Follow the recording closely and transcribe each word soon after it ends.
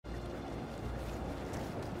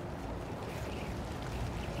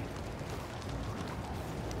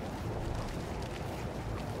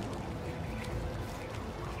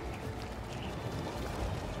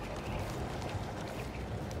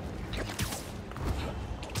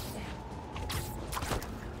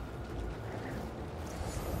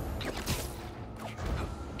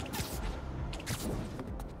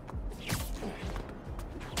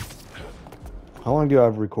How long do I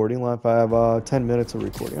have recording left? I have 10 minutes of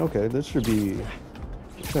recording. Okay, this should be.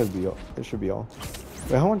 This should be all.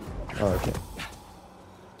 Wait, how long? Oh, okay.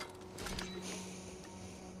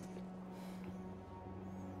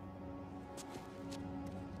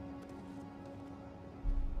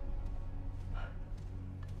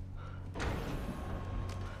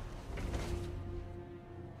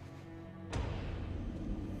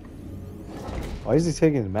 Why is he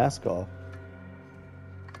taking his mask off?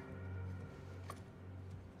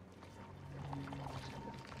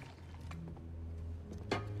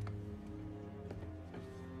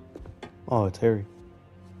 Oh, it's Harry.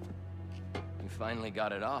 You finally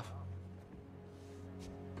got it off.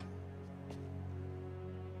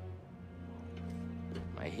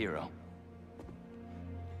 My hero.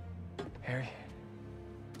 Harry,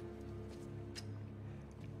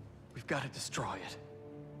 we've got to destroy it.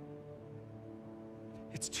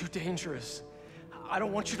 It's too dangerous. I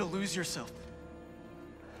don't want you to lose yourself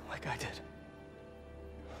like I did.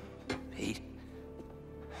 Pete,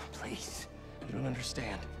 please. You don't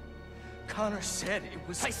understand. Connor said it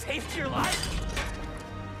was... I saved your life?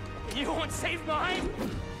 And you won't save mine?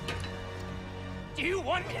 Do you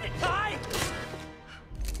want me to die?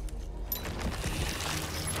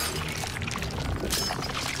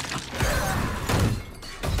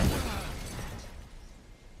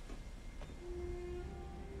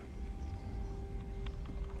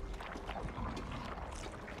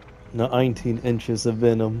 No, 19 inches of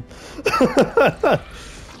Venom.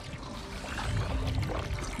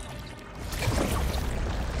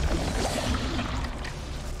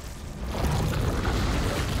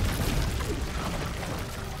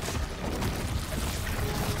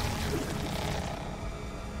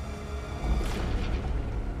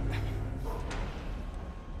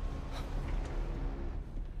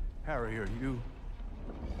 Harry, are you?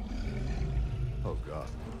 Oh, God.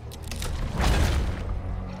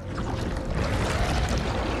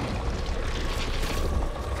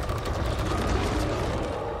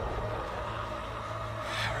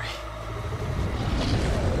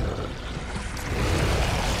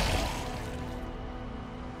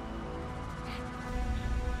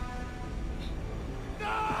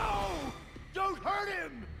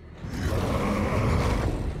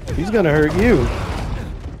 He's gonna hurt you.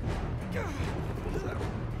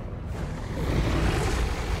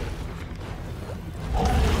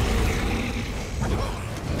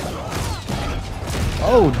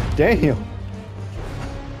 Oh, damn.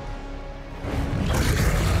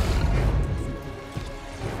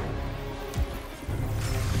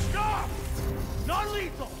 Stop! Not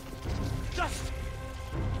lethal! Just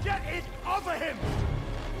get it off of him!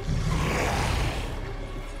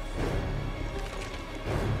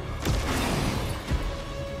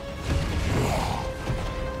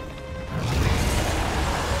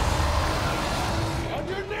 On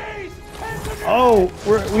your knees! Hands on your Oh,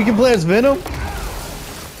 we can play as Venom? Get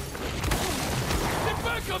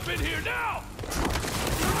back up in here now!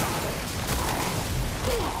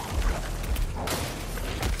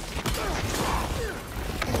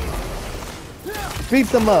 Beat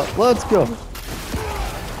them up. Let's go.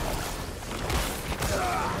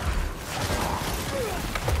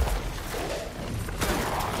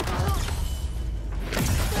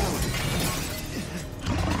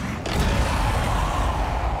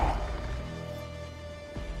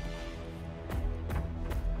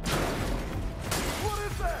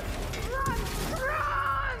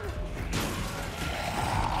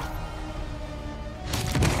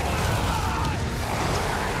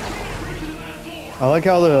 I like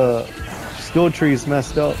how the skill tree is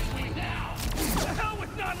messed up. The hell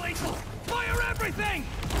with non-lethal! Fire everything!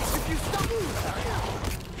 If you stop...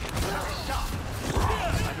 I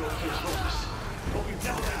know it's your focus, but we've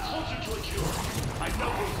never been closer to a cure. I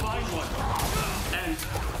know we'll find one. And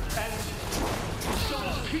so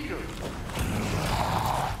does Peter.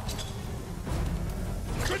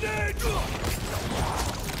 Grenade!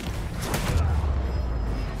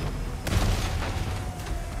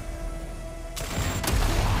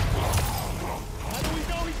 How do we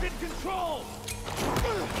know he's been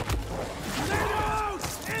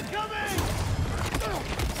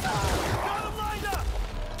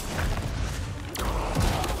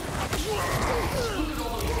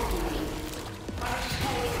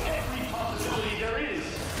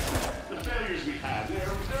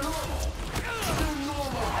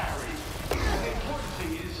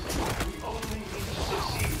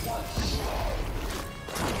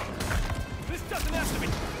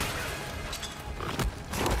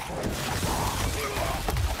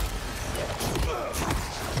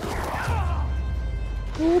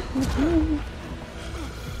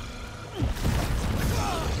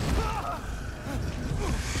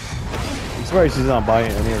surprised she's not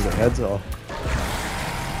biting any of the heads off.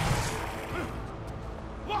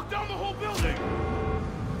 Lock down the whole building!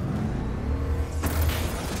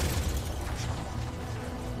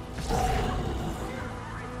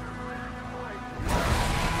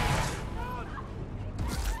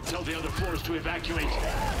 Tell the other floors to evacuate.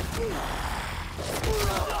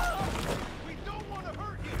 We don't want to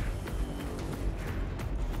hurt you.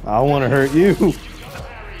 I want to hurt you.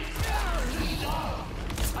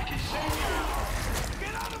 I can save you.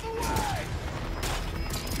 Get out of the way!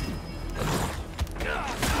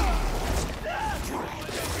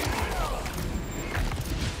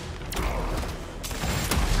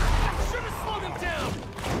 Should have slowed him down.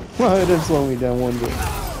 Well, it did slow me down one bit.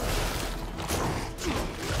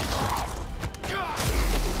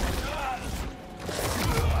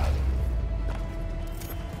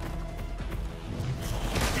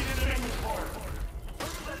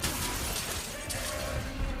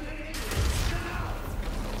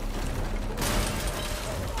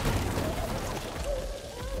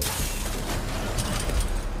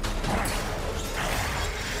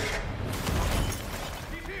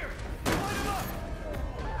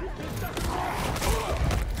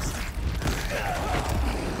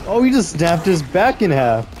 Oh, he just snapped his back in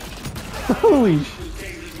half. Holy sh!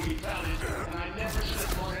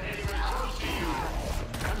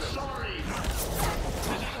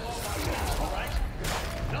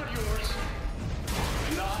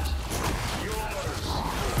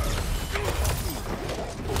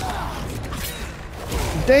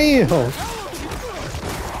 Damn!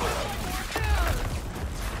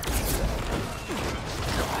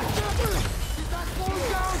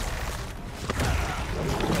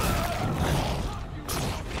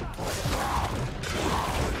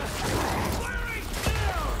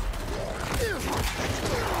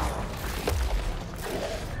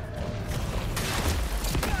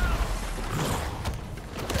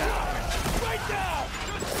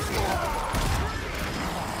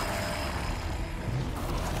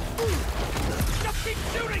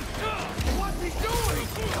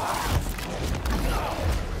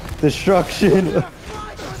 Destruction. You're not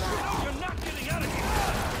getting out of here.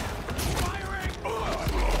 Firing.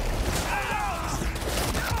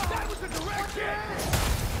 That was the direction.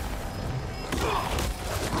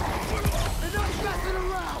 They're not messing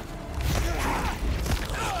around.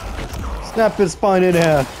 Snap his spine in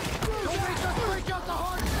half. Don't make us break out the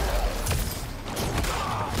heart.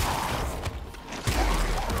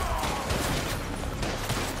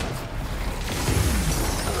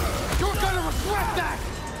 You're gonna regret that.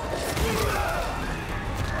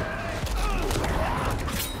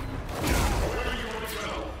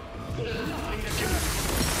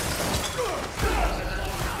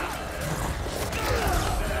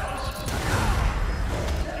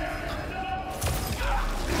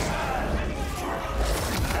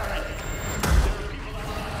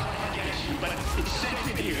 But it's safe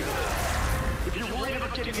in here. If you're worried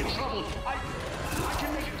about getting in trouble, I can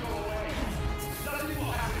make it go away. Nothing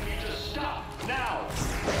will happen to me. Just stop now.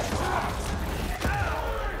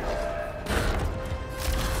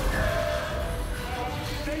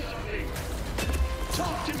 Say something.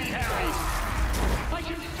 Talk to me, Harry. I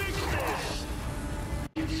can fix this.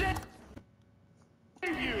 I can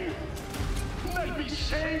save you. Let me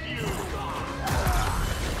save you.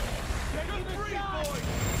 Get him free, boy.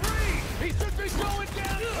 Free. He should be going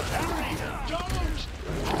down. Harry, don't.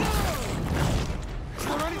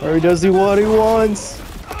 Or he does what he wants.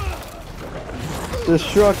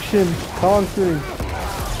 Destruction, conquering.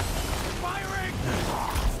 Firing.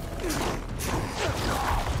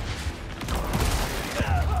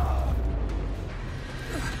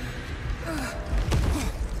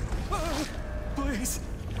 Please.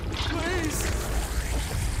 Please.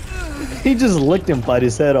 He just licked him, bite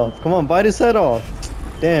his head off. Come on, bite his head off.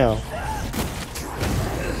 Damn.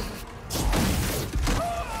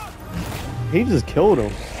 He just killed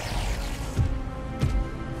him.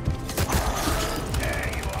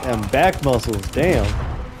 And back muscles, damn.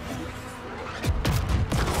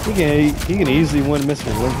 He can easily win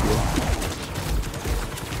Mr. Olympia.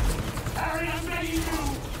 Harry, I'm begging you.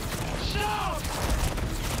 Stop.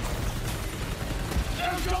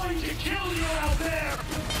 They're going to kill you out there.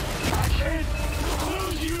 I can't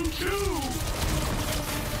lose you too.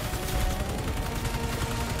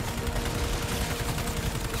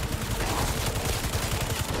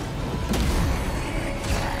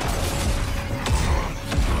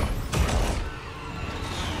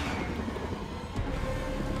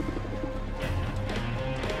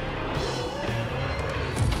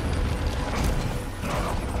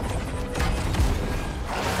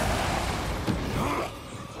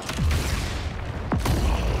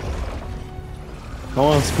 Come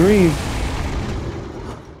on, scream.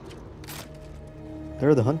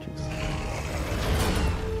 They're the hunters.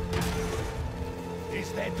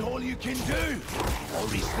 Is that all you can do?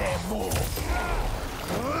 Or is there more?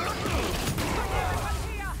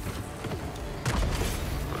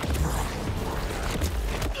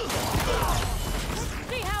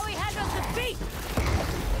 See how he handles the beast!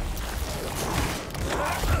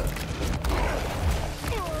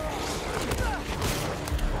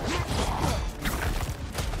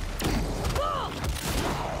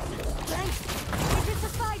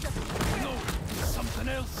 No, something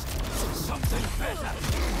else. Something better.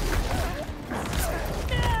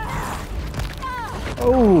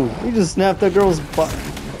 Oh, he just snapped that girl's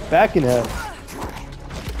back in half.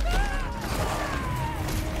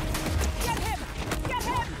 Get him! Get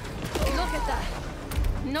him! Look at that!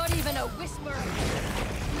 Not even a whisper.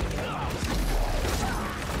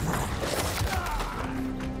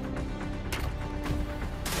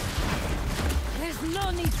 There's no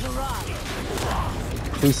need to run.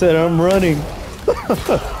 He said, I'm running.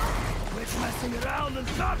 Quit messing around and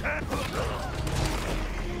stop it.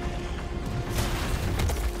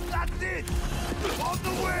 That's it. On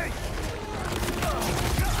the way.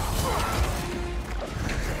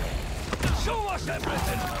 Show us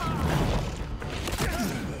everything.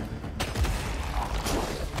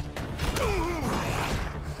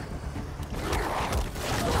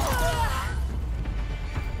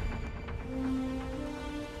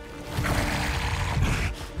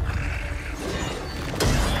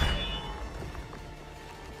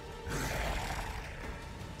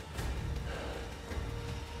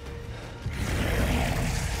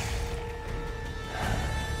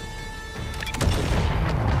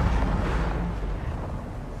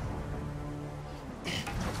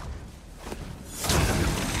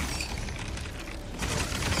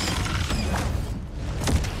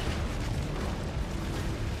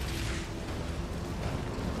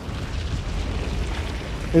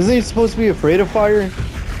 Isn't he supposed to be afraid of fire?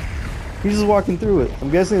 He's just walking through it. I'm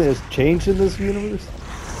guessing there's change in this universe.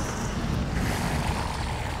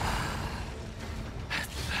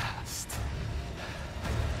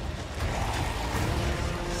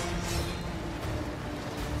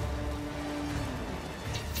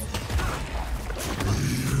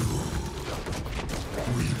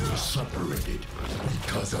 We were separated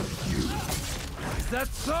because of you. Is that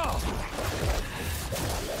so?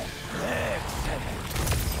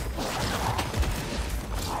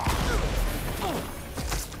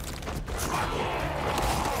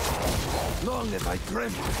 Long have I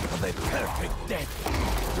dreamt of a perfect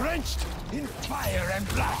death, drenched in fire and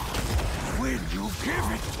blood. Will you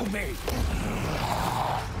give it to me?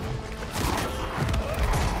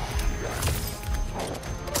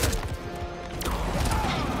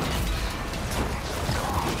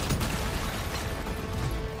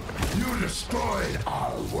 You destroyed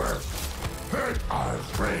our work, hurt our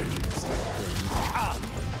friends. Come,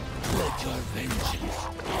 let your vengeance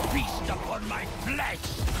feast upon my flesh.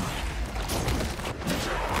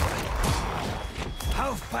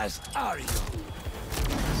 How fast are you?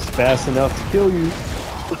 It's fast enough to kill you.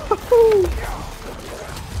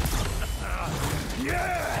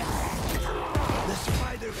 Yes! The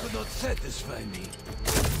spider could not satisfy me,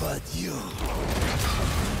 but you.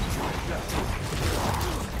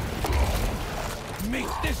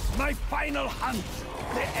 Make this my final hunt,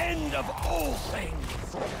 the end of all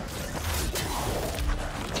things.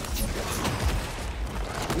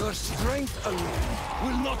 Your strength alone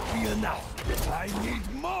will not be enough. I need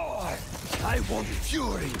more. I want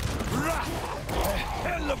fury, wrath, a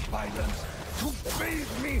hell of violence to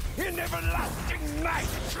bathe me in everlasting night.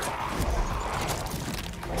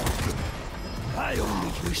 I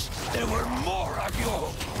only wish there were more of you.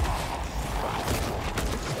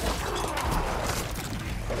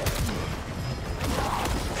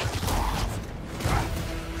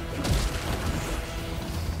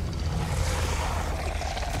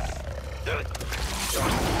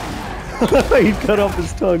 He cut off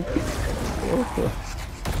his tongue.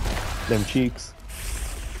 Them cheeks.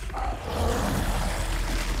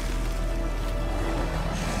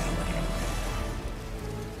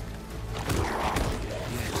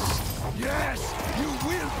 Yes, you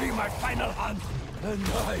will be my final hunt, and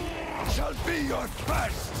I shall be your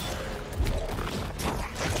first.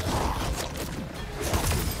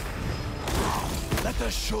 Let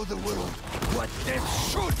us show the world what death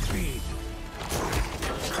should be.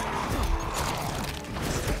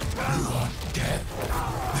 You want death?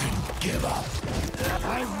 Then give up.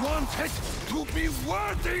 I want it to be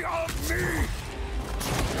worthy of me.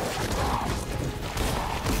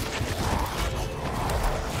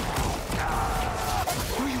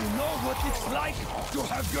 Do you know what it's like to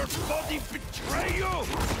have your body betray you?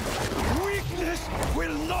 Weakness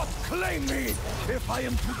will not claim me. If I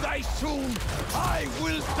am to die soon, I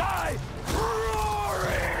will die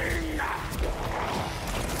roaring!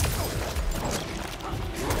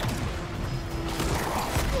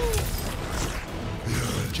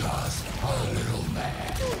 You're just a little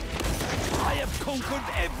man. I have conquered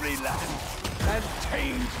every land and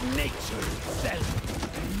tamed nature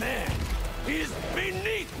itself. Man is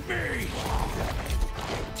beneath me!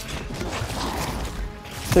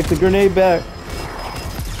 Take the grenade back.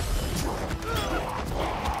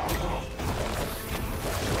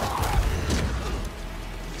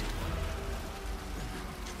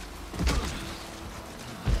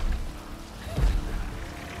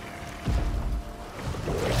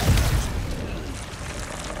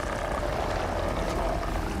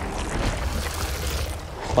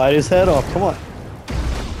 Bite his head off, come on.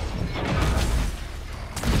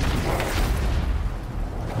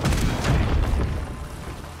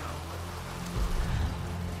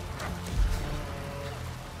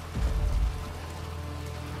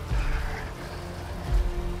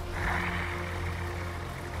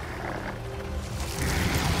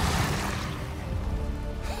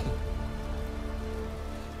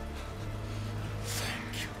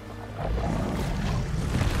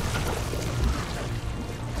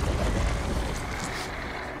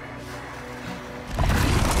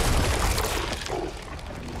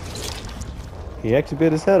 He actually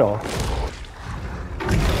bit his head off.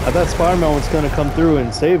 I thought Spider-Man was gonna come through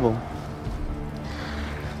and save him.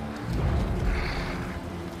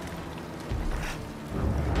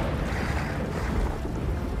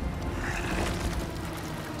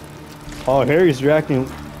 Oh, Harry's reacting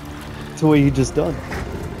to what he just done.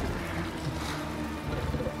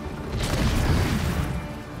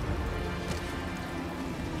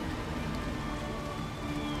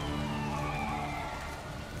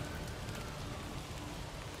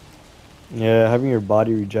 Yeah, having your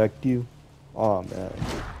body reject you. Oh man.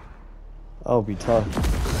 That would be tough.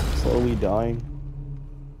 Slowly dying.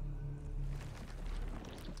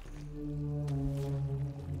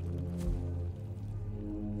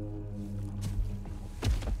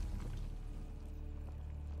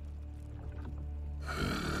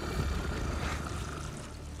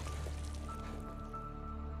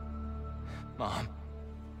 Mom.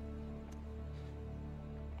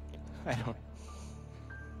 I don't...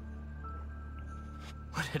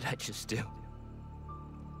 What did I just do?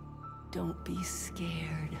 Don't be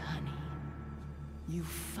scared, honey. You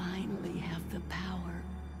finally have the power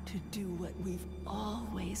to do what we've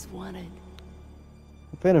always wanted.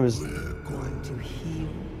 Venom is... To heal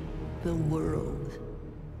the world.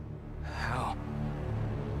 How?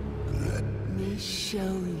 Let me show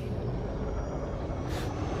you.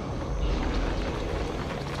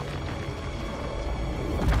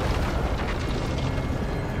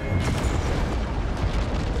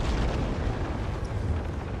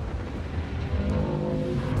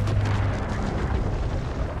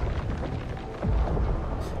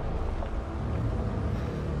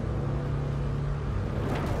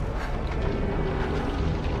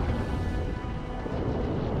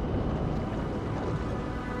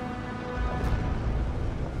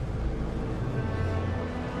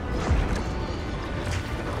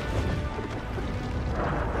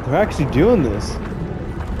 They're actually doing this.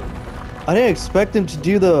 I didn't expect him to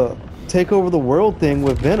do the take over the world thing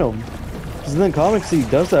with Venom. Because in the comics he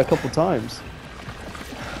does that a couple times.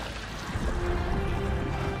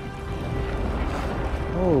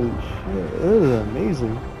 Holy shit, this is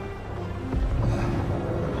amazing.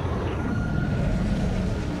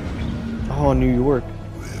 Oh, New York.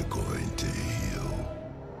 We're going to heal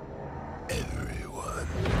everyone.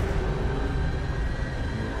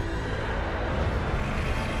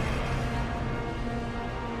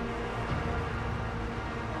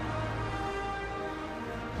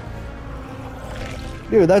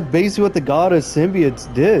 Dude, that's basically what the god of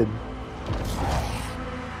symbiotes did.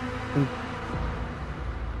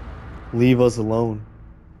 Leave us alone.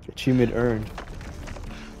 Achievement earned.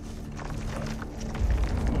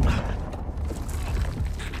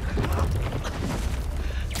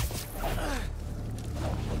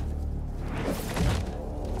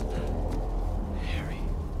 Harry.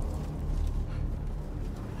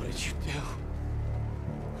 What did you do?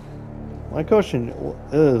 My question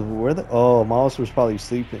is, where the... Oh, Miles was probably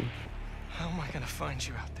sleeping. How am I gonna find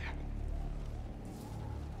you out there?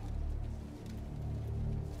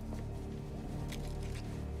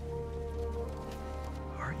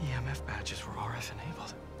 Our EMF badges were RF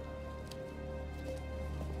enabled.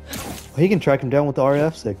 He can track him down with the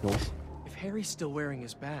RF signals. If Harry's still wearing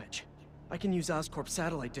his badge, I can use Oscorp's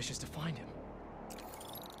satellite dishes to find him.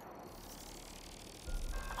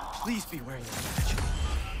 Please be wearing that badge.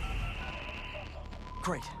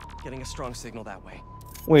 Great. Getting a strong signal that way.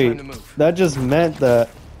 Wait, Time to move. that just meant that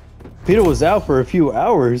Peter was out for a few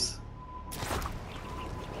hours.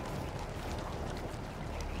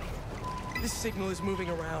 This signal is moving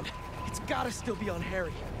around. It's gotta still be on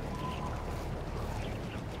Harry.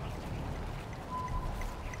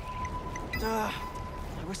 I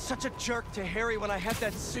was such a jerk to Harry when I had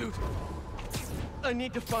that suit. I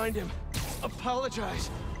need to find him, apologize,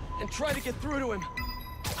 and try to get through to him.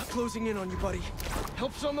 I'm closing in on you, buddy.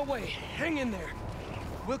 Help's on the way. Hang in there.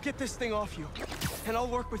 We'll get this thing off you, and I'll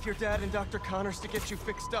work with your dad and Dr. Connors to get you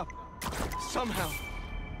fixed up. Somehow.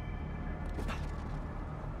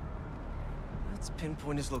 Let's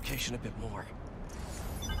pinpoint his location a bit more.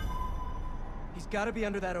 He's gotta be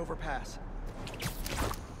under that overpass.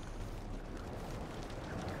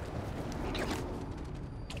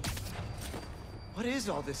 What is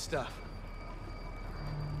all this stuff?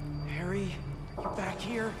 Harry, you back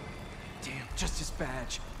here? Damn, just his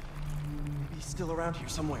badge. Maybe he's still around here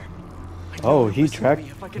somewhere. I know Oh, he'll he listen to tracked. me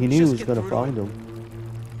if I can He knew he just was get gonna through to find him. him.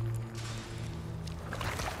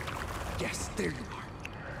 Yes, there you are.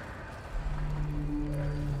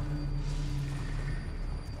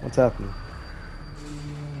 What's happening?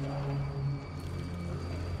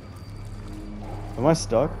 Am I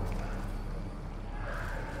stuck?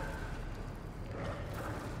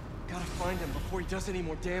 Gotta find him before he does any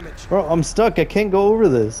more damage. Bro, I'm stuck. I can't go over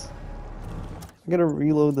this. I gotta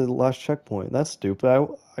reload the last checkpoint. That's stupid.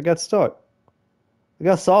 I got stuck. I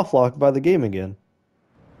got soft locked by the game again.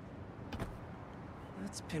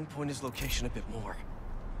 Let's pinpoint his location a bit more.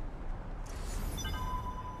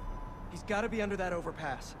 He's gotta be under that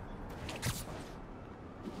overpass.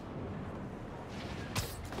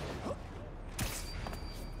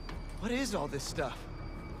 What is all this stuff?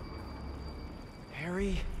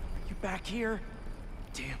 Harry, you back here?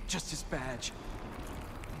 Damn, just his badge.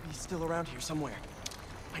 Maybe he's still around here somewhere.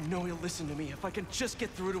 I know he'll listen to me if I can just get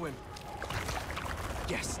through to him.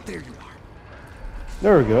 Yes, there you are.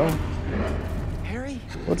 There we go. Harry?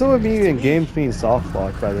 What's up with me and games being soft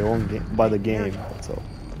locked by their own game by the game? So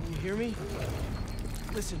Can you hear me?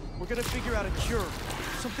 Listen, we're gonna figure out a cure.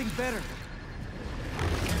 Something better.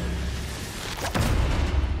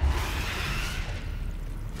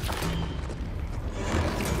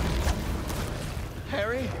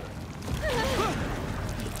 Harry?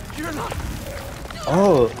 You're not...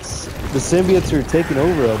 oh, the symbiotes are taking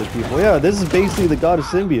over other people. Yeah, this is basically the god of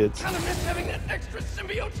symbiotes. Kinda miss having that extra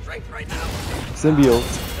symbiote strength right now.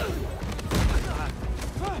 Symbiotes.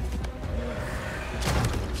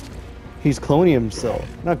 He's cloning himself.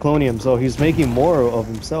 Not cloning himself, he's making more of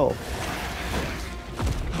himself.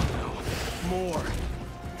 More.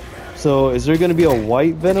 So, is there gonna be a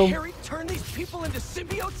white Venom? Harry turn these people into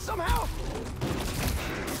symbiotes somehow?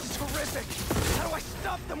 This is horrific. How do I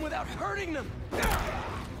stop them without hurting them?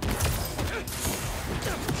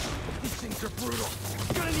 These things are brutal.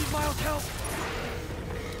 I'm gonna need Miles' help.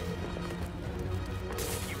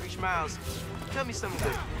 You reach Miles. Tell me something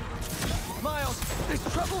good. Miles, there's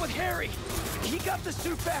trouble with Harry. He got the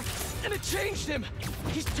suit back, and it changed him.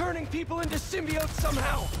 He's turning people into symbiotes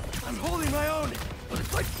somehow. I'm holding my own, but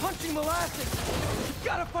it's like punching molasses. You've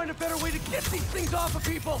got to find a better way to get these things off of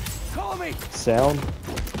people. Call me. Sound?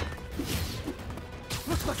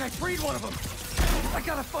 Looks like I freed one of them. I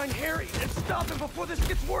gotta find Harry and stop him before this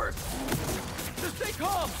gets worse. Just stay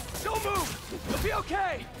calm. Don't move. You'll be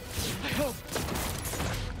okay. I hope.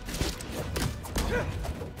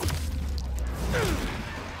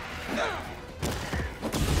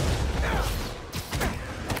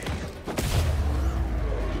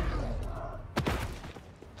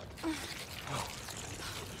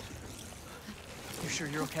 You sure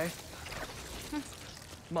you're okay?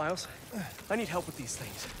 Miles, I need help with these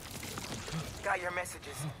things. Got your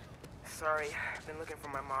messages. Sorry, I've been looking for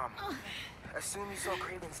my mom. Assume you saw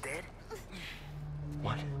Craven's dead?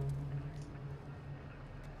 What?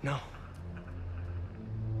 No.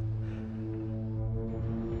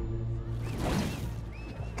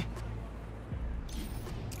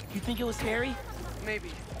 You think it was Harry? Maybe.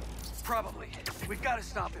 Probably. We've got to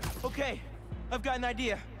stop him. Okay, I've got an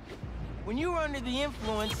idea. When you were under the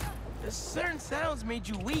influence, certain sounds made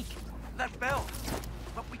you weak. That bell.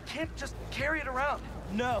 But we can't just carry it around.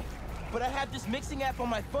 No, but I have this mixing app on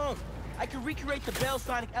my phone. I can recreate the bell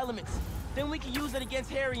sonic elements. Then we can use it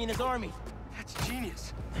against Harry and his army. That's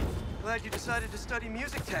genius. Glad you decided to study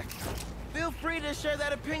music tech. Feel free to share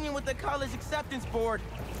that opinion with the college acceptance board.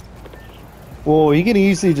 Well, you can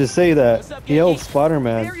easily just say that What's up, he helped Yankee?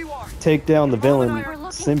 Spider-Man There you are. take down the Mom and villain I are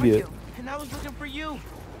looking for symbiote. you. And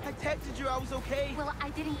you I was okay. Well, I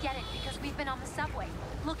didn't get it because we've been on the subway,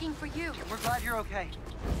 looking for you. We're glad you're okay.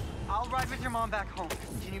 I'll ride with your mom back home.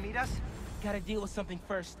 Can you meet us? Gotta deal with something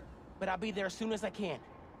first, but I'll be there as soon as I can.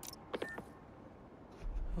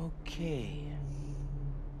 Okay.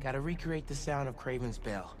 Gotta recreate the sound of Kraven's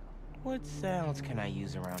bell. What sounds can I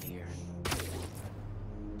use around here?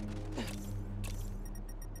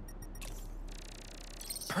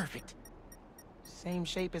 Perfect. Same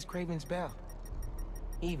shape as Kraven's bell.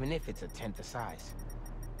 Even if it's a tenth the size.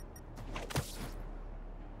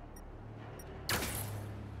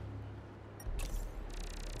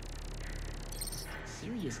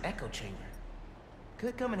 Serious echo chamber.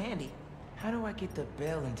 Could come in handy. How do I get the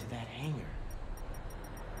bell into that hangar?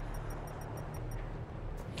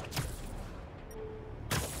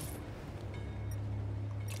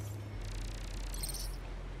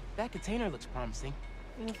 That container looks promising.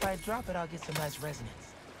 If I drop it, I'll get some nice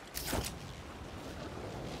resonance.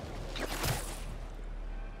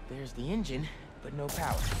 There's the engine, but no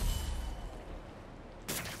power.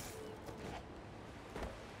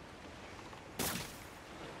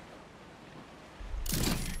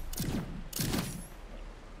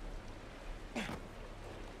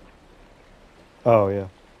 Oh, yeah.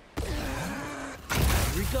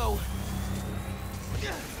 Here we go.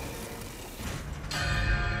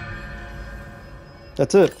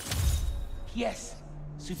 That's it. Yes.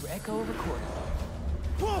 Super Echo recorded.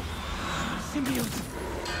 Whoa! Symbiote!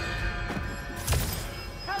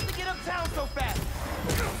 How'd they get uptown so fast?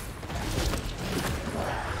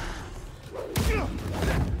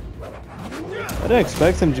 I didn't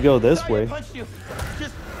expect him to go this Sorry way. I punched you.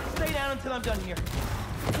 Just stay down until I'm done here.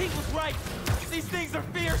 He was right. These things are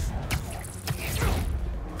fierce.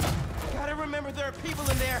 Gotta remember there are people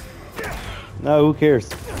in there. No, who cares?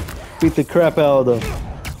 Beat the crap out of them.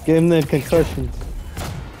 Give him the concussions.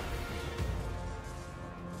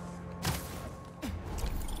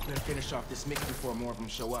 Better finish off this mix before more of them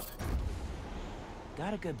show up.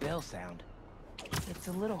 Got a good bell sound. It's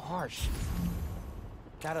a little harsh.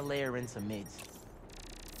 Gotta layer in some mids.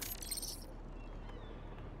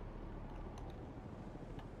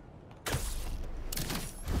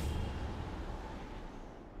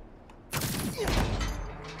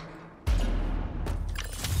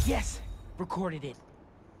 Yes! Recorded it.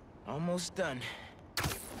 Almost done.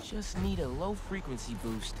 Just need a low frequency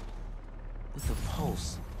boost. With a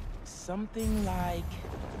pulse. Something like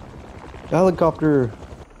Helicopter.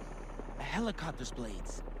 a helicopter's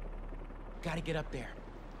blades. Gotta get up there.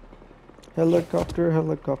 Helicopter,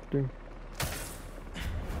 helicopter.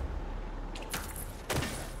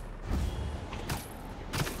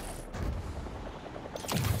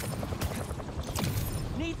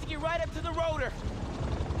 Need to get right up to the rotor.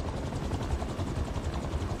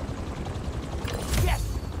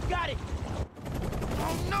 Yes! Got it!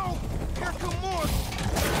 Oh no! Here come more!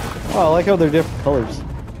 Oh, I like how they're different colors.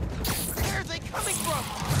 Where are they coming from?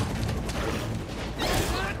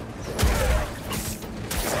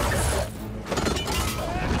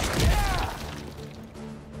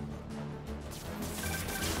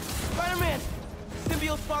 Spider-Man!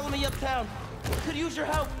 Symbiotes follow me uptown. Could use your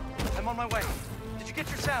help. I'm on my way. Did you get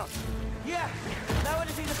your sound? Yeah! Now I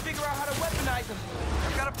just need to figure out how to weaponize them.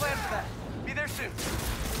 I've got a plan for that. Be there soon.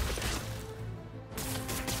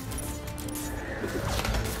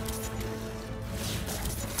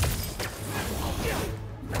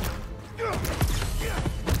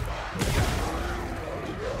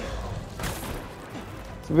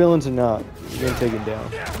 Civilians are not. You're gonna take it down.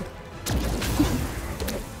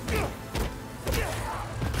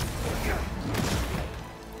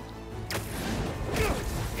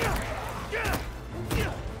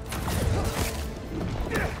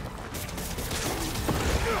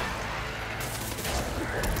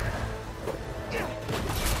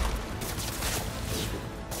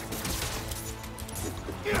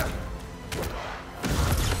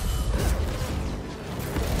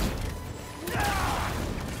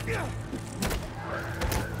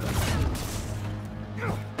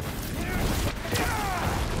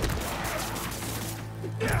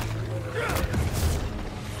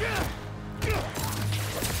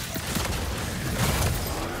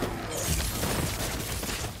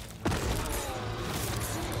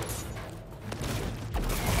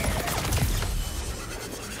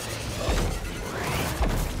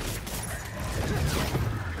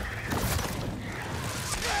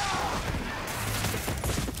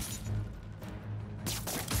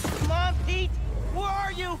 Come on, Pete! Where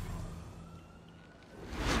are you?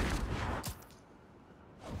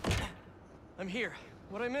 I'm here.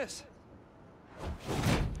 What'd I miss?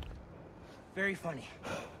 Very funny.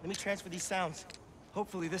 Let me transfer these sounds.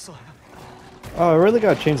 Hopefully this'll help. Oh, I really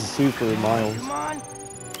gotta change the suit for Miles. Come on.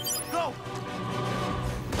 Go.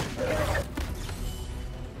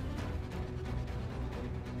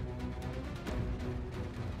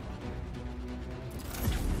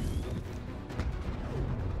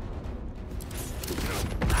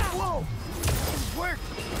 Whoa! It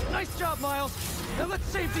worked! Nice job, Miles! Now let's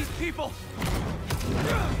save these people!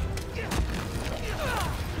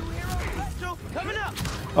 Coming up!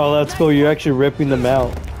 Oh, that's cool. You're actually ripping them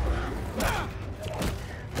out.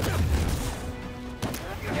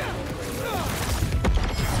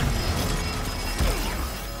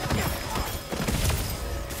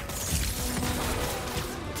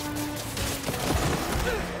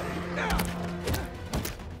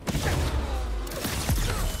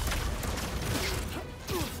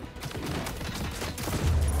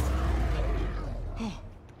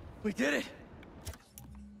 We did it!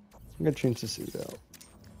 I'm gonna change the suit out.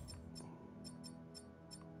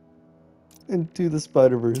 Into the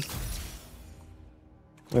Spider-Verse.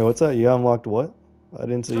 Wait, what's that? You unlocked what? I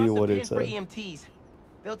didn't see what it for said. EMTs.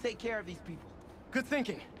 They'll take care of these people. Good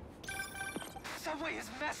thinking. Subway is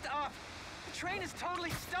messed up. The train is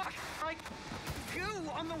totally stuck. Like goo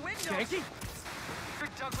on the windows. Yankee?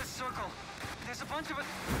 Douglas Circle. There's a bunch of us.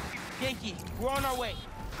 Yankee, we're on our way.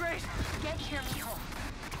 Great. Get here, mijo.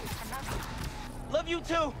 I love you. Love you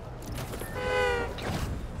too.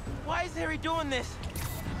 Why is Harry doing this?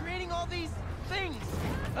 Creating all these things.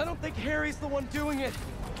 I don't think Harry's the one doing it.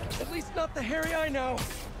 At least not the Harry I know.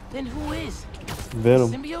 Then who is?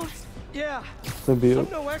 Venom. Symbiote? Yeah. Symbiote.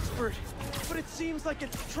 I'm no expert, but it seems like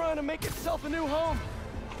it's trying to make itself a new home.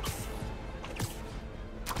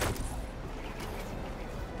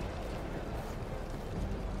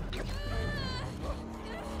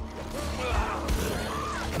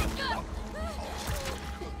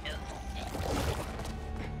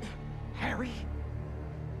 Harry?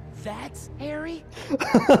 That's Harry?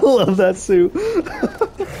 I love that suit.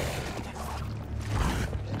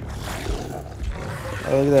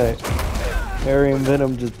 Oh, look at that. Harry and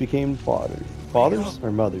Venom just became fathers. Fathers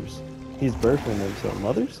or mothers? He's birthing them, so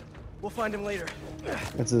mothers? We'll find him later.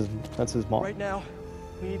 That's his mom. Right now,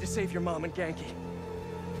 we need to save your mom and Genki.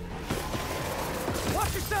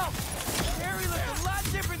 Watch yourself! Harry looked a lot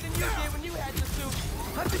different than you did when you had the suit.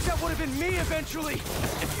 I think that would have been me eventually,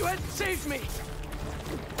 if you hadn't saved me.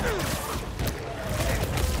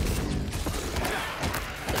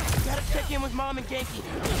 Gotta check in with Mom and Genki.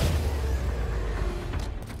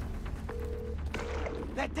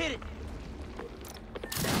 That did it.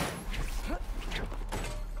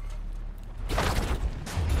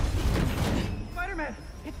 Spider-Man,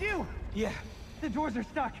 it's you. Yeah, The doors are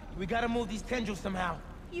stuck. we gotta move these tendrils somehow.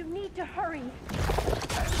 You need to hurry.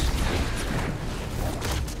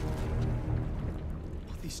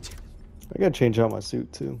 These two. I gotta change out my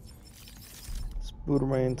suit too.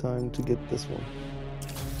 Spooderman time to get this one.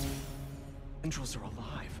 Tendrils are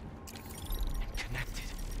alive and connected.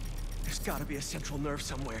 There's gotta be a central nerve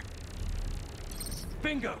somewhere.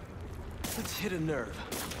 Bingo! Let's hit a nerve.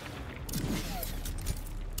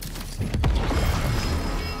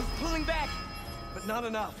 Pulling back. But not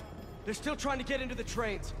enough. They're still trying to get into the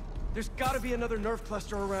trains. There's gotta be another nerve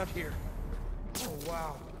cluster around here. Oh,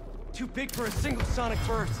 wow. Too big for a single sonic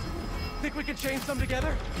burst. Think we can chain some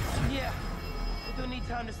together? Yeah, we do need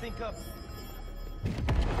time to sync up.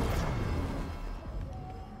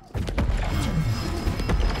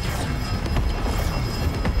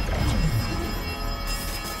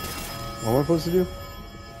 What am I supposed to do?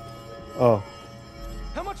 Oh.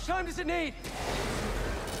 How much time does it need?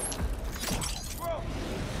 Bro,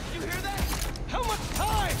 did you hear that? How much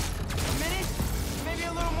time? A minute? Maybe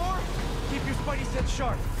a little more? Keep your spidey sense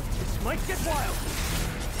sharp. This might get wild.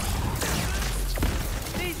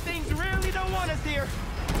 These things really don't want us here.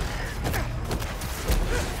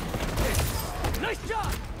 Nice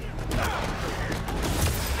job!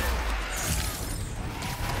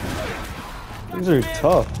 These are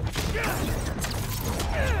tough.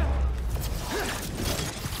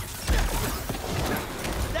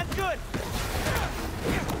 That's good.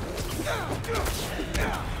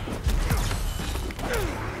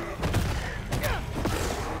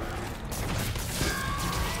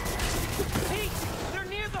 Pete, they're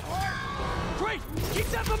near the heart. Great! Keep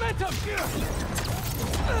that momentum!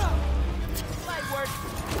 Light work.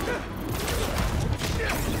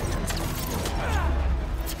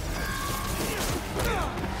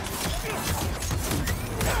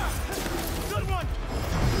 Good one.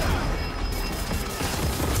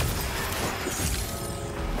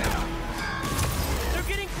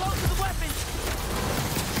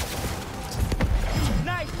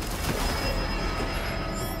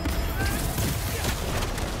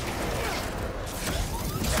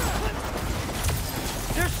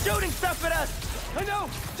 shooting stuff at us! I know!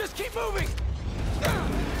 Just keep moving!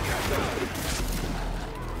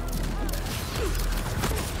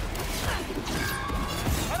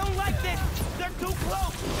 I don't like this! They're too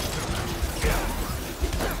close!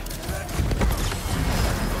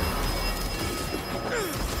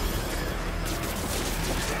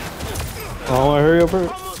 Oh, hurry up, hurry.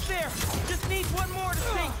 Almost there! Just need one more to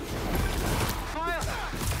sink! Miles,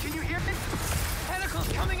 can you hear me? Tentacles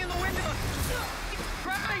coming in the windows! It's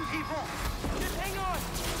grabbing people! Just hang on!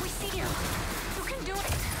 We see you. You can do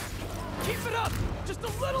it. Keep it up! Just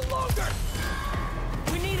a little longer!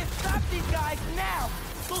 We need to stop these guys now!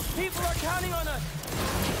 Those people are counting on us!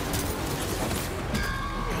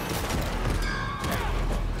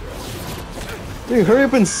 Dude, hurry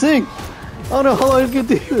up and sing! I don't know how long I can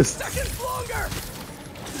do this. Seconds longer!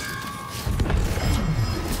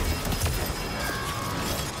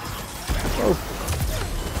 Oh.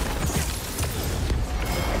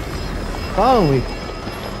 Finally.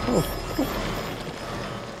 Oh.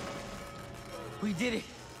 We did it!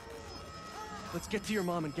 Let's get to your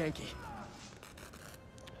mom and Genki.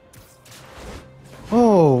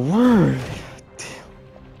 Oh, word. Damn.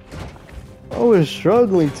 I was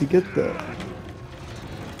struggling to get that.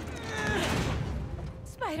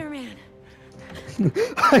 Spider-Man,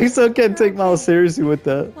 I still can't take Miles seriously with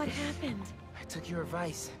that. what happened? I took your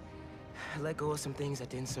advice. I let go of some things that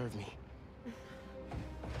didn't serve me.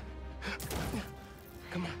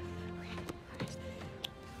 Come on.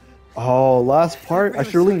 Oh, last part? I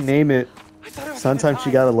should really name it. Sometimes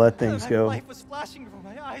you gotta let things go. Life was flashing before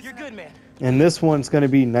my eyes. You're good, man. And this one's gonna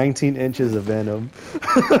be 19 inches of Venom.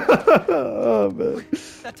 Oh, man.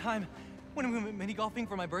 That time when we went mini golfing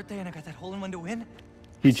for my birthday and I got that hole in one to win.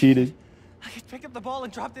 He cheated. I picked up the ball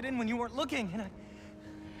and dropped it in when you weren't looking, and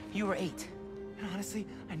You were 8. honestly,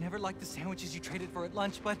 I never liked the sandwiches you traded for at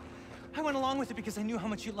lunch, but I went along with it because I knew how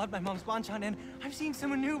much you loved my mom's banchan, and I'm seeing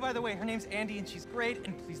someone new, by the way. Her name's Andy, and she's great,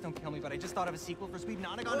 and please don't kill me, but I just thought of a sequel for Sweet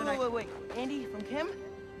Nonagon, and Wait. Andy from Kim?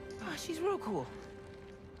 Oh, she's real cool.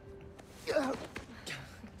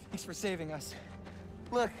 Thanks for saving us.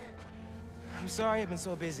 Look, I'm sorry I've been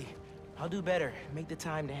so busy. I'll do better. Make the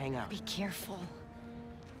time to hang out. Be careful.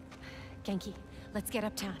 Genki, let's get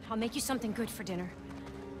uptown. I'll make you something good for dinner.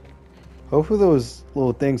 Hopefully those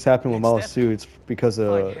little things happen with Next Miles step. suits because Find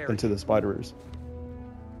of Harry. Into the Spider-Verse.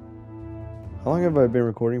 How long have I been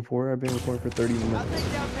recording for? I've been recording for 30 I'll minutes.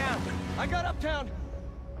 take downtown. I got uptown.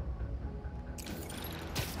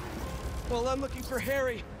 Well, I'm looking for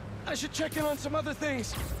Harry. I should check in on some other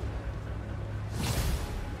things.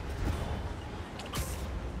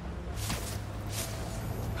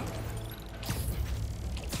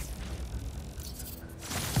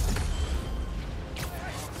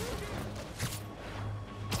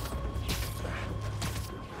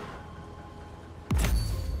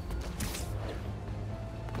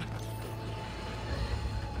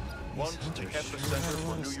 Once the epicenter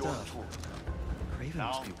for New York tourism. Craven Now,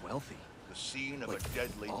 must be wealthy. the scene of Like a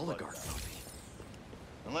deadly oligarch bloodbath. wealthy.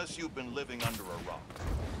 Unless you've been living under a rock,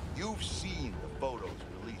 you've seen the photos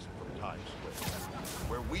released from Times Square,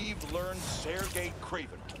 where we've learned Sergei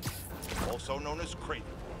Craven, also known as Craven,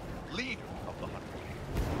 leader of the Hunt,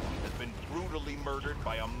 has been brutally murdered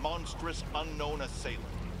by a monstrous unknown assailant.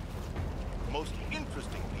 The most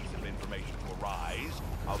interesting piece of information to arise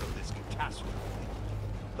out of this catastrophe: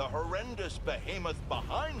 the horrendous behemoth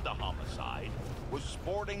behind the homicide was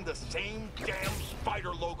sporting the same damn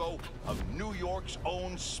spider logo of New York's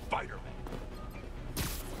own Spider-Man.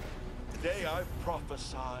 Today I've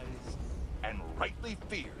prophesied and rightly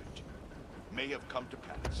feared may have come to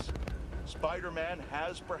pass. Spider-Man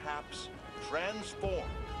has perhaps transformed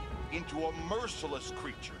into a merciless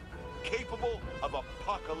creature capable of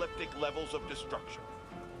apocalyptic levels of destruction.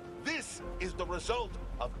 This is the result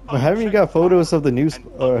of But haven't you got photos of the news and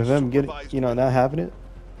of him getting, unsupervised you know, not having it?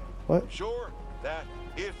 What? Sure that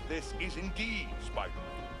if this is indeed Spider-Man,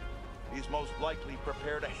 he's most likely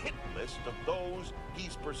prepared a hit list of those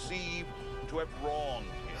he's perceived to have wronged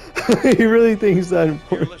him. He really thinks that Dear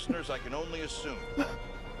important. listeners, I can only assume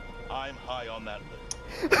I'm high on that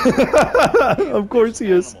list. Of course he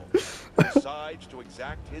is. Animal decides to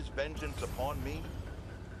exact his vengeance upon me,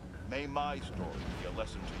 may my story be a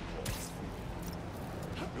lesson to you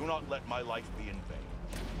all. Do not let my life be in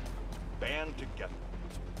vain. Band together,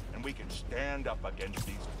 and we can stand up against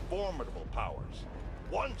these formidable powers,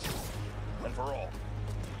 once and for all.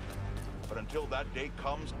 But until that day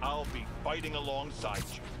comes, I'll be fighting alongside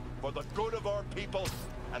you, for the good of our people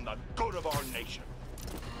and the good of our nation.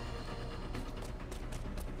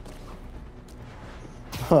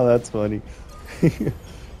 Oh, that's funny.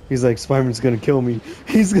 He's like, Spider-Man's gonna kill me.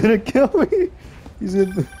 He's gonna kill me. He's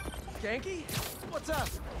in. Genki? What's up?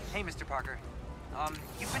 Hey, Mr. Parker.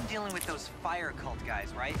 You've been dealing with those fire cult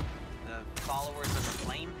guys, right? The followers of the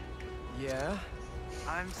flame? Yeah?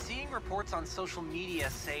 I'm seeing reports on social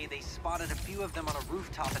media say they spotted a few of them on a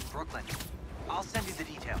rooftop in Brooklyn. I'll send you the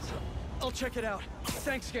details. I'll check it out.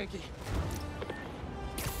 Thanks, Genki.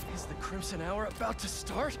 Is the Crimson Hour about to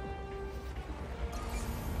start?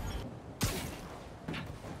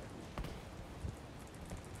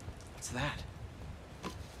 What's that?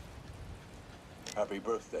 Happy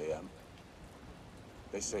birthday, Em.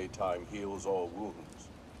 They say time heals all wounds.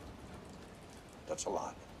 That's a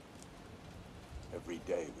lie. Every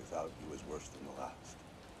day without you is worse than the last.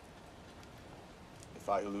 If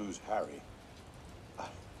I lose Harry, I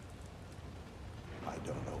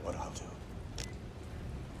don't know what I'll do.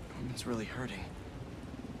 It's really hurting.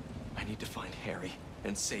 I need to find Harry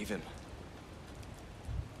and save him.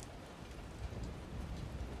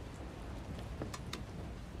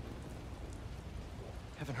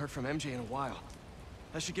 Haven't heard from MJ in a while.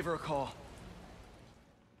 I should give her a call.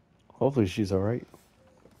 Hopefully she's alright.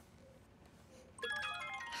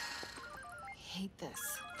 Hate this.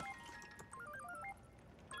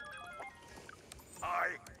 I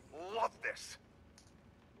love this.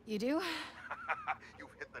 You do?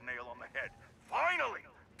 You've hit the nail on the head. Finally!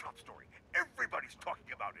 Top story. Everybody's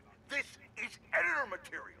talking about it. This is editor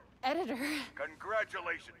material. Editor?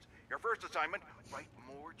 Congratulations. Your first assignment, write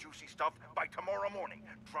more juicy stuff by tomorrow morning.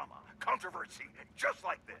 Drama, controversy, just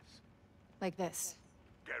like this. Like this.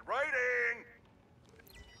 Get writing!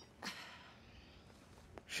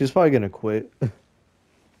 She's probably gonna quit.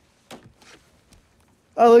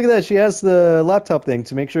 Oh, look at that. She has the laptop thing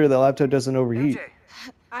to make sure the laptop doesn't overheat.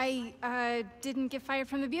 MJ, I didn't get fired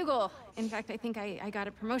from the Bugle. In fact, I think I got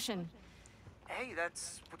a promotion. hey,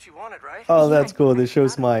 that's what you wanted, right? Oh, that's cool. This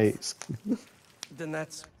shows my... Then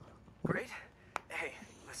that's Great. Hey,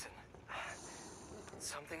 listen.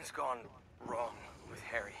 Something's gone wrong with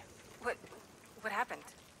Harry. What happened?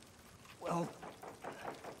 well,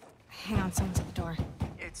 Hang on, someone's at the door.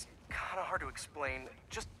 It's kind of hard to explain.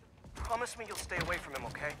 Just promise me you'll stay away from him,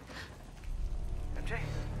 okay? MJ?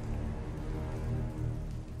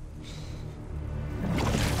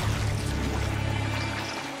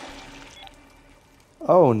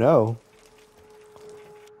 Oh, no.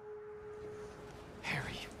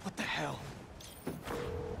 Harry, what the hell?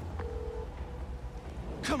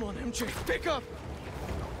 Come on, MJ, pick up!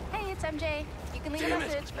 Hey, it's MJ. You can leave Damn a it.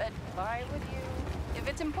 message, but why would you? If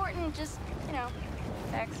it's important, just,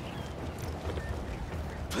 text.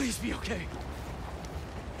 Please be okay.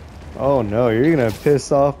 Oh, no. You're gonna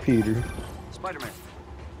piss off Peter. Spider-Man,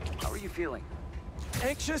 how are you feeling?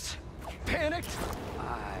 Anxious? Panicked?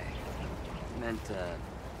 I meant,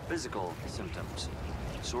 physical symptoms.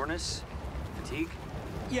 Soreness? Fatigue?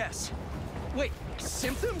 Yes. Wait,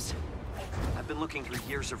 symptoms? I've been looking through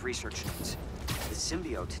years of research notes. The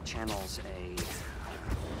symbiote channels a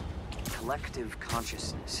collective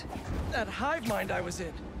consciousness. That hive mind I was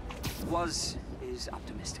in. Is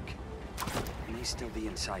optimistic. It may still be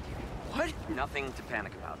inside you. What? Nothing to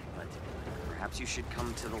panic about, but perhaps you should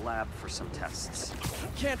come to the lab for some tests.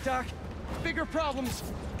 Can't, Doc. Bigger problems.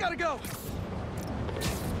 Gotta go.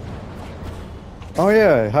 Oh,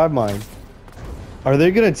 yeah. Hive mind. Are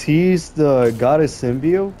they gonna tease the goddess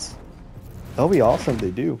symbiotes? That'll be awesome if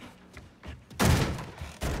they do.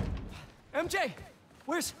 MJ,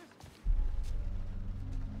 where's...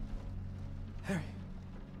 Harry.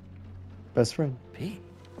 Best friend. Pete?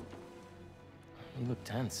 You look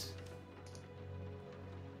tense.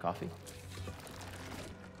 Coffee?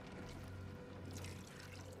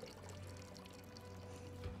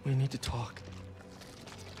 We need to talk.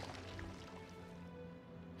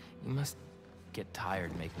 You must get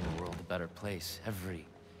tired making the world a better place every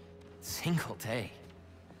single day.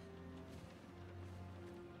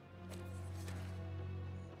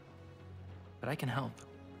 But I can help.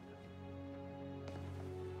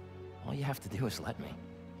 All you have to do is let me.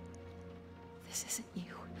 This isn't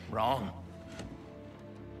you. Wrong.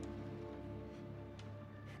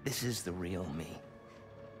 This is the real me.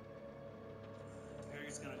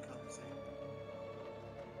 Harry's gonna come see.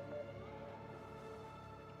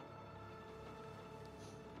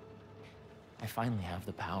 I finally have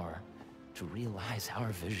the power to realize our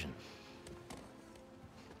vision.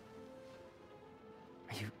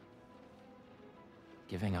 Are you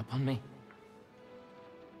giving up on me?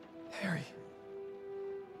 Harry,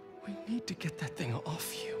 we need to get that thing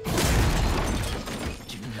off you.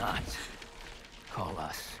 Do not call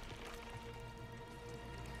us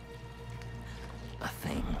a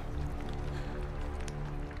thing.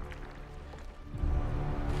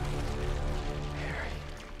 Harry.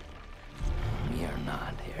 We are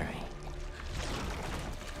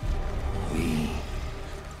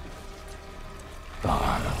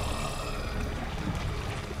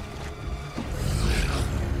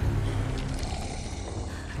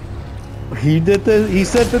He did the. He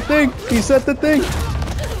said the thing. He said the thing.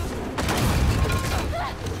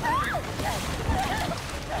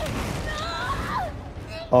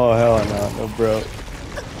 Oh hell no, no bro.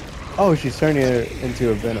 Oh, she's turning her into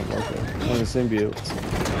a Venom. Okay, one of the symbiotes.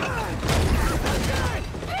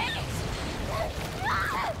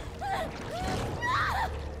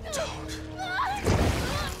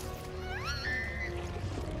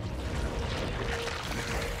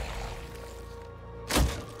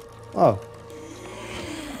 Oh.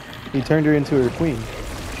 He turned her into her queen.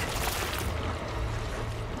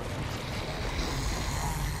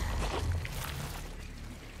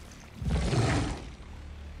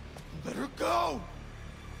 Let her go!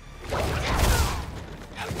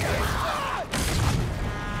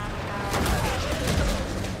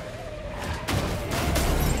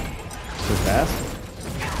 So fast?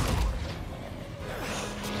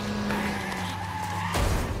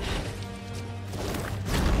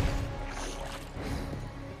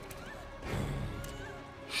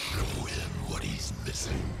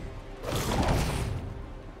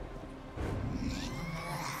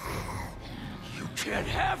 Can't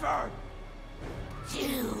have her!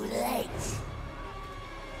 Too late.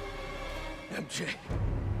 MJ.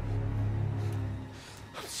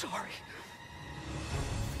 I'm sorry.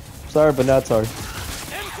 Sorry, but not sorry.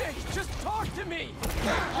 MJ, just talk to me!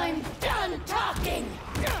 I'm done talking.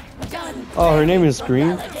 Done. Oh, her name is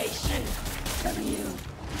Scream? Validation. From you.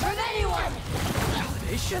 From anyone.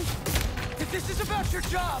 Validation? If this is about your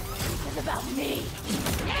job. This is about me.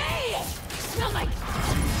 Hey! Smell my...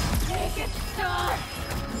 Make it stop!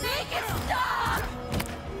 Make it stop!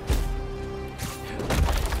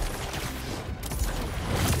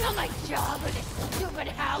 It's not my job in this stupid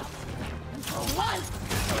house. And for once,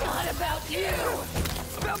 it's not about you.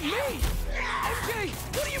 About me? MJ,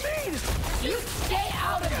 what do you mean? You stay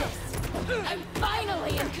out of this. I'm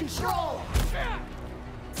finally in control.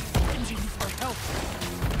 MJ needs my help.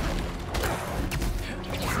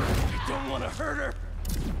 I don't want to hurt her.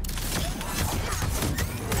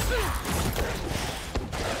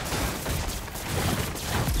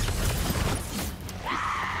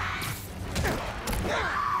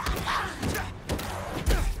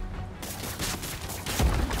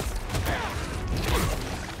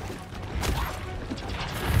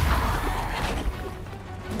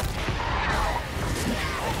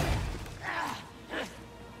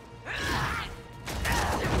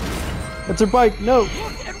 That's her bike. No. Look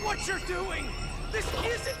at what you're doing. This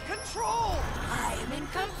isn't control. I'm in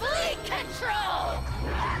complete control.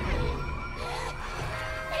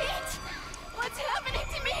 Pete, what's happening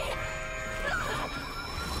to me?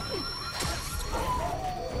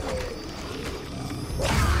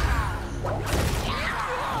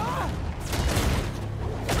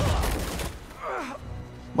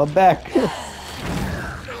 My back.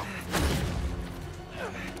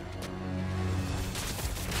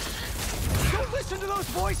 Don't listen to those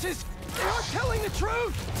voices. They aren't telling the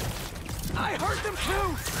truth. I heard them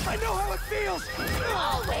too. I know how it feels.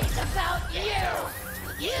 Always about you.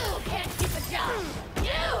 You can't keep a job.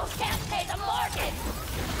 You can't pay the mortgage.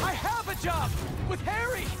 I have a job with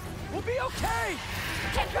Harry. We'll be okay.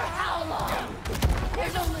 And for how long?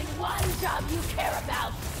 There's only one job you care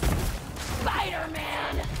about.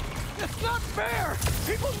 Spider-Man. That's not fair.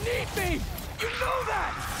 People need me. You know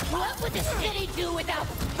that. What would the city do without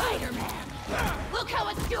Spider-Man? Look how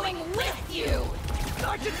it's doing with you.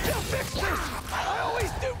 I can still fix this. I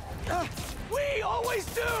always do. We always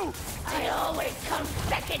do. I always come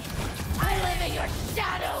second. I live in your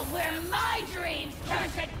shadow where my dreams turn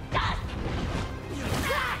to dust.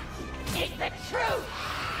 That is the truth.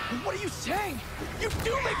 What are you saying? You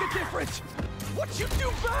do make a difference. What you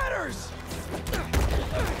do matters.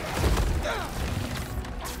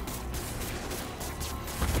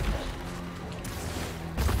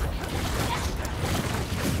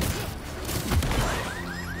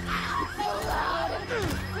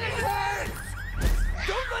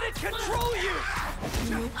 Don't let it control you!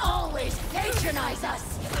 You always patronize us!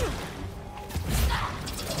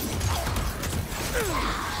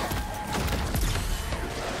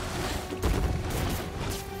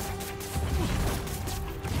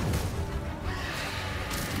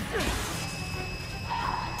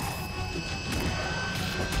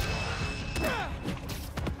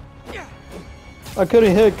 I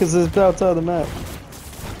couldn't hit because it's outside the map.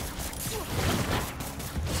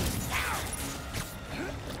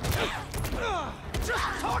 Just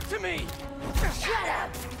talk to me! Shut up!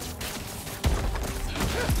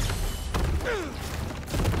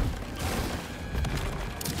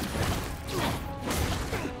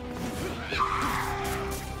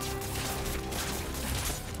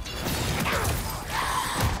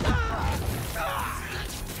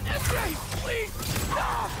 Please,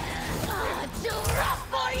 stop! Too rough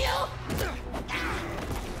for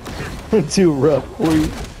you? Too rough for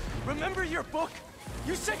you. Remember your book?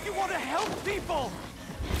 You said you want to help people!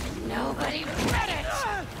 Nobody read it!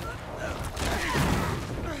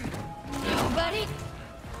 Nobody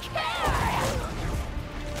cares!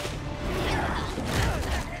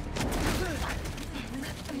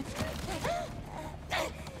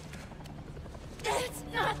 That's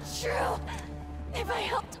not true! If I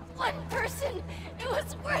helped one person, it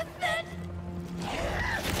was worth it!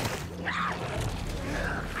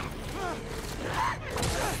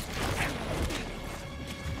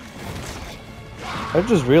 I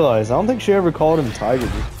just realized, I don't think she ever called him Tiger.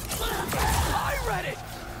 I read it!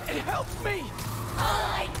 It helped me! All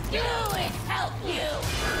I do is help you!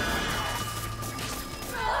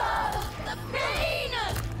 The pain!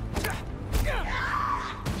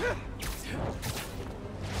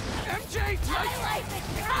 MJ, My life is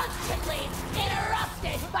constantly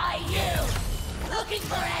interrupted by you! Looking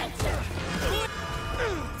for answers!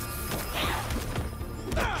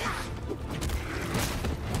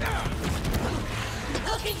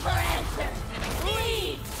 Looking for answers!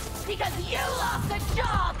 Leave! Because you lost a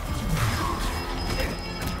job!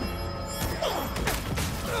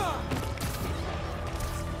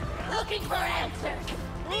 Looking for answers!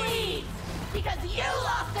 Leave! Because you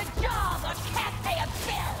lost a job or can't pay a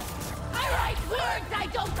bill! I write words I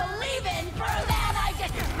don't believe in for a man I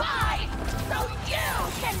despise! So you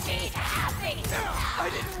can be happy! I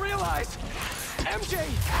didn't realize! MJ,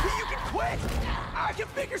 you can quit! I can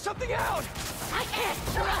figure something out! I can't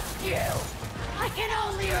trust you! I can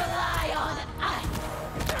only rely on us!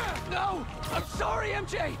 No! I'm sorry,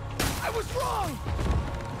 MJ! I was wrong!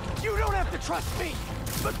 You don't have to trust me!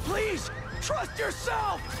 But please, trust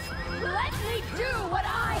yourself! Let me do what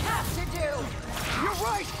I have to do! You're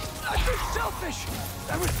right! I've been selfish!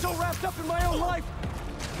 I was so wrapped up in my own life!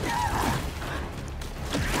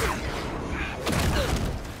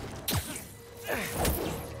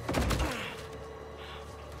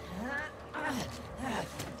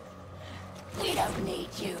 We don't need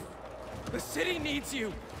you. The city needs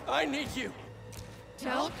you! I need you!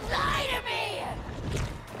 Don't lie to me!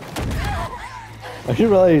 I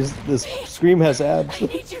didn't realize this Scream has abs. I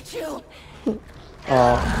need you to!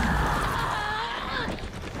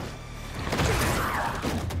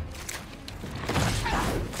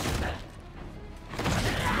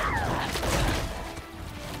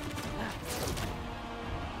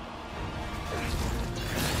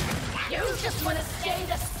 You just want to stay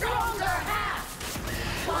the stronger half!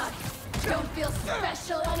 What? Don't feel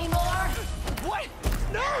special anymore? What?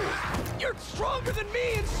 No! You're stronger than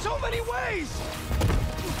me in so many ways!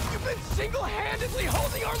 You've been single-handedly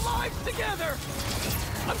holding our lives together!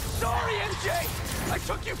 I'm sorry, MJ! I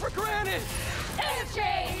took you for granted! MJ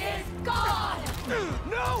is gone!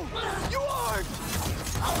 No! You aren't!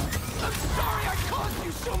 I'm sorry I caused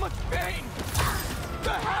you so much pain!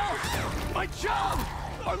 The house! My job!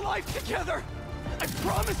 Our life together! I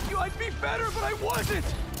promised you I'd be better, but I wasn't!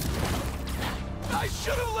 I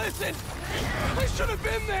should have listened! I should have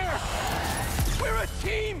been there! We're a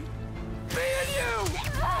team! Me and you!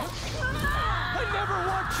 I never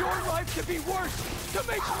want your life to be worse, to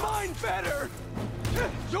make mine better!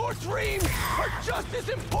 Your dreams are just as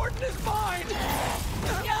important as mine!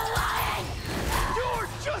 You're lying! You're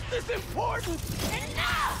just as important!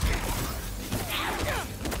 Enough!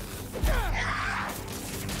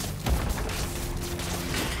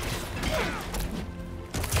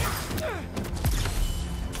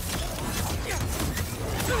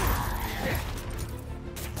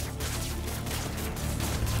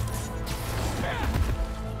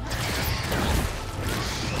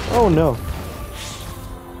 Oh no.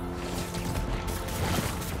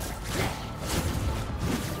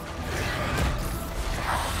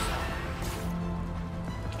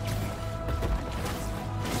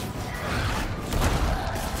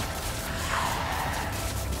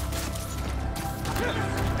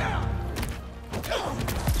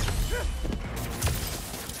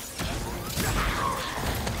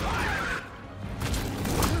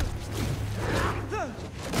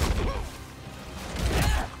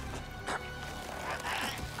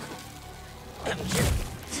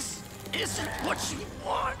 This isn't what you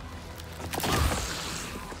want!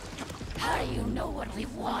 How do you know what we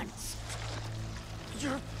want?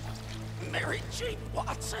 You're Mary Jane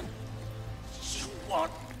Watson. You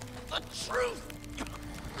want the truth.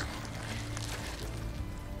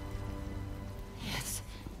 Yes.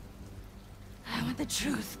 I want the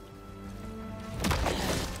truth.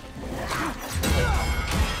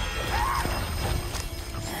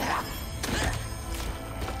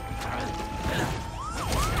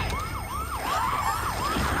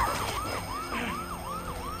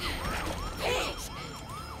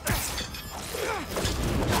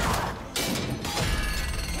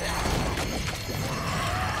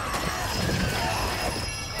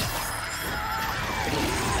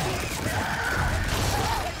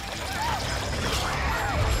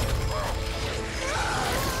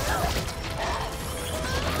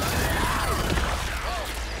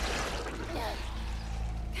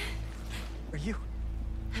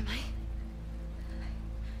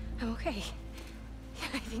 I'm okay.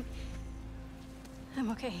 I think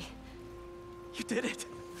I'm okay. You did it.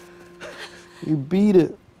 You beat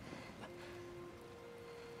it.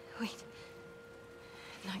 Wait.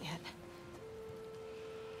 Not yet.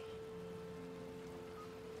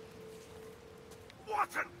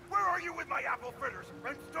 Watson, where are you with my apple fritters?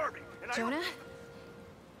 I'm starving, and Jonah?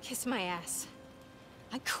 Kiss my ass.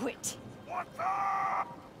 I quit. Watson!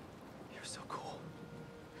 You're so cool.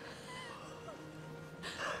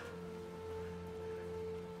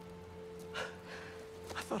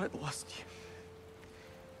 I thought I'd lost you.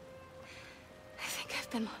 I think I've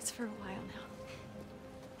been lost for a while now.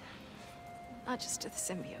 Not just to the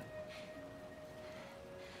symbiote.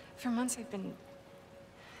 For months I've been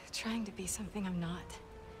trying to be something I'm not.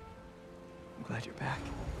 I'm glad you're back.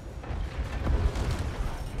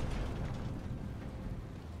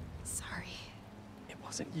 Sorry. It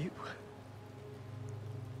wasn't you.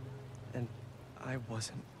 And I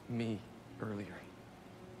wasn't me earlier.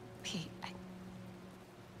 Pete,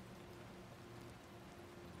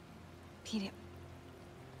 Pete, it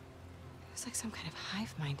was like some kind of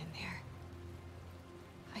hive mind in there.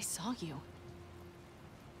 I saw you.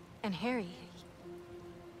 And Harry,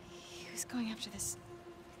 he was going after this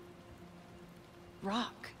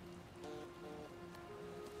rock.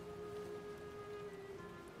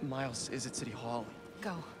 Miles is at City Hall.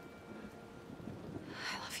 Go. I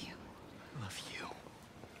love you. I love you.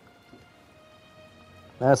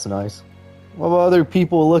 That's nice. What about other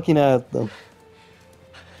people looking at them?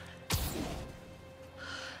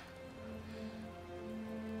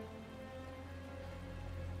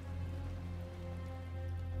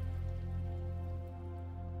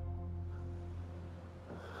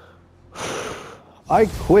 I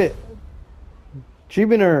quit.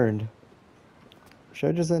 Achievement earned. Should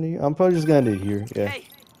I just end it here? I'm probably just gonna end it here. Yeah. Hey,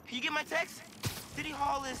 can you get my text? City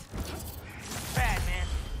Hall is bad, man.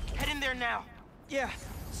 Head in there now. Yeah,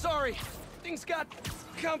 sorry. Things got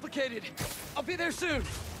complicated. I'll be there soon.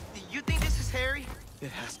 You think this is Harry?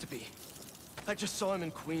 It has to be. I just saw him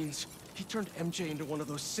in Queens. He turned MJ into one of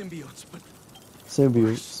those symbiotes, but...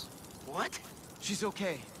 Symbiotes. What? She's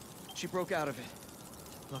okay. She broke out of it.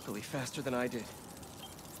 Luckily, faster than I did.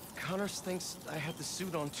 Connors thinks I had the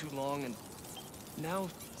suit on too long, and now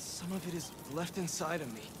some of it is left inside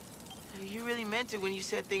of me. You really meant it when you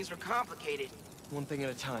said things were complicated. One thing at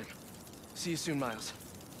a time. See you soon, Miles.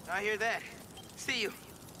 I hear that. See you.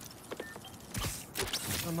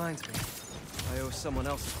 Reminds me, I owe someone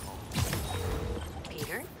else a call.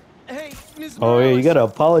 Peter? Hey, Ms. Oh yeah, you Morales. gotta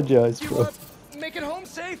apologize, You bro. make it home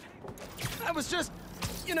safe? I was just,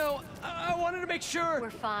 you know, I wanted to make sure.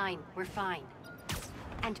 We're fine. We're fine.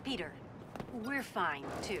 And Peter, we're fine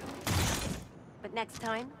too. But next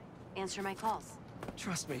time, answer my calls.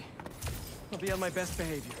 Trust me, I'll be on my best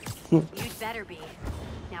behavior. You'd better be.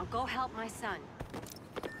 Now go help my son.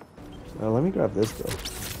 Let me grab this though.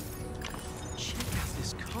 Check out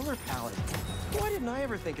this color palette. Why didn't I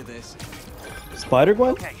ever think of this?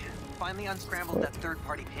 Spider-Gwen? Okay, finally unscrambled that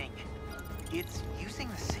third-party ping. It's using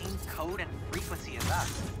the same code and frequency as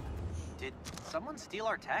us. Did someone steal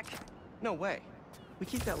our tech? No way. We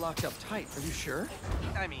keep that locked up tight. Are you sure?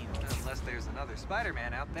 I mean, unless there's another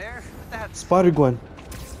Spider-Man out there. That's... Spider-Gwen.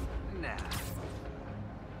 Nah.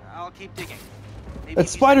 I'll keep digging. Maybe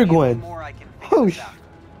That's if you send me a Spider-Gwen. few more, I can figure Oh, this out.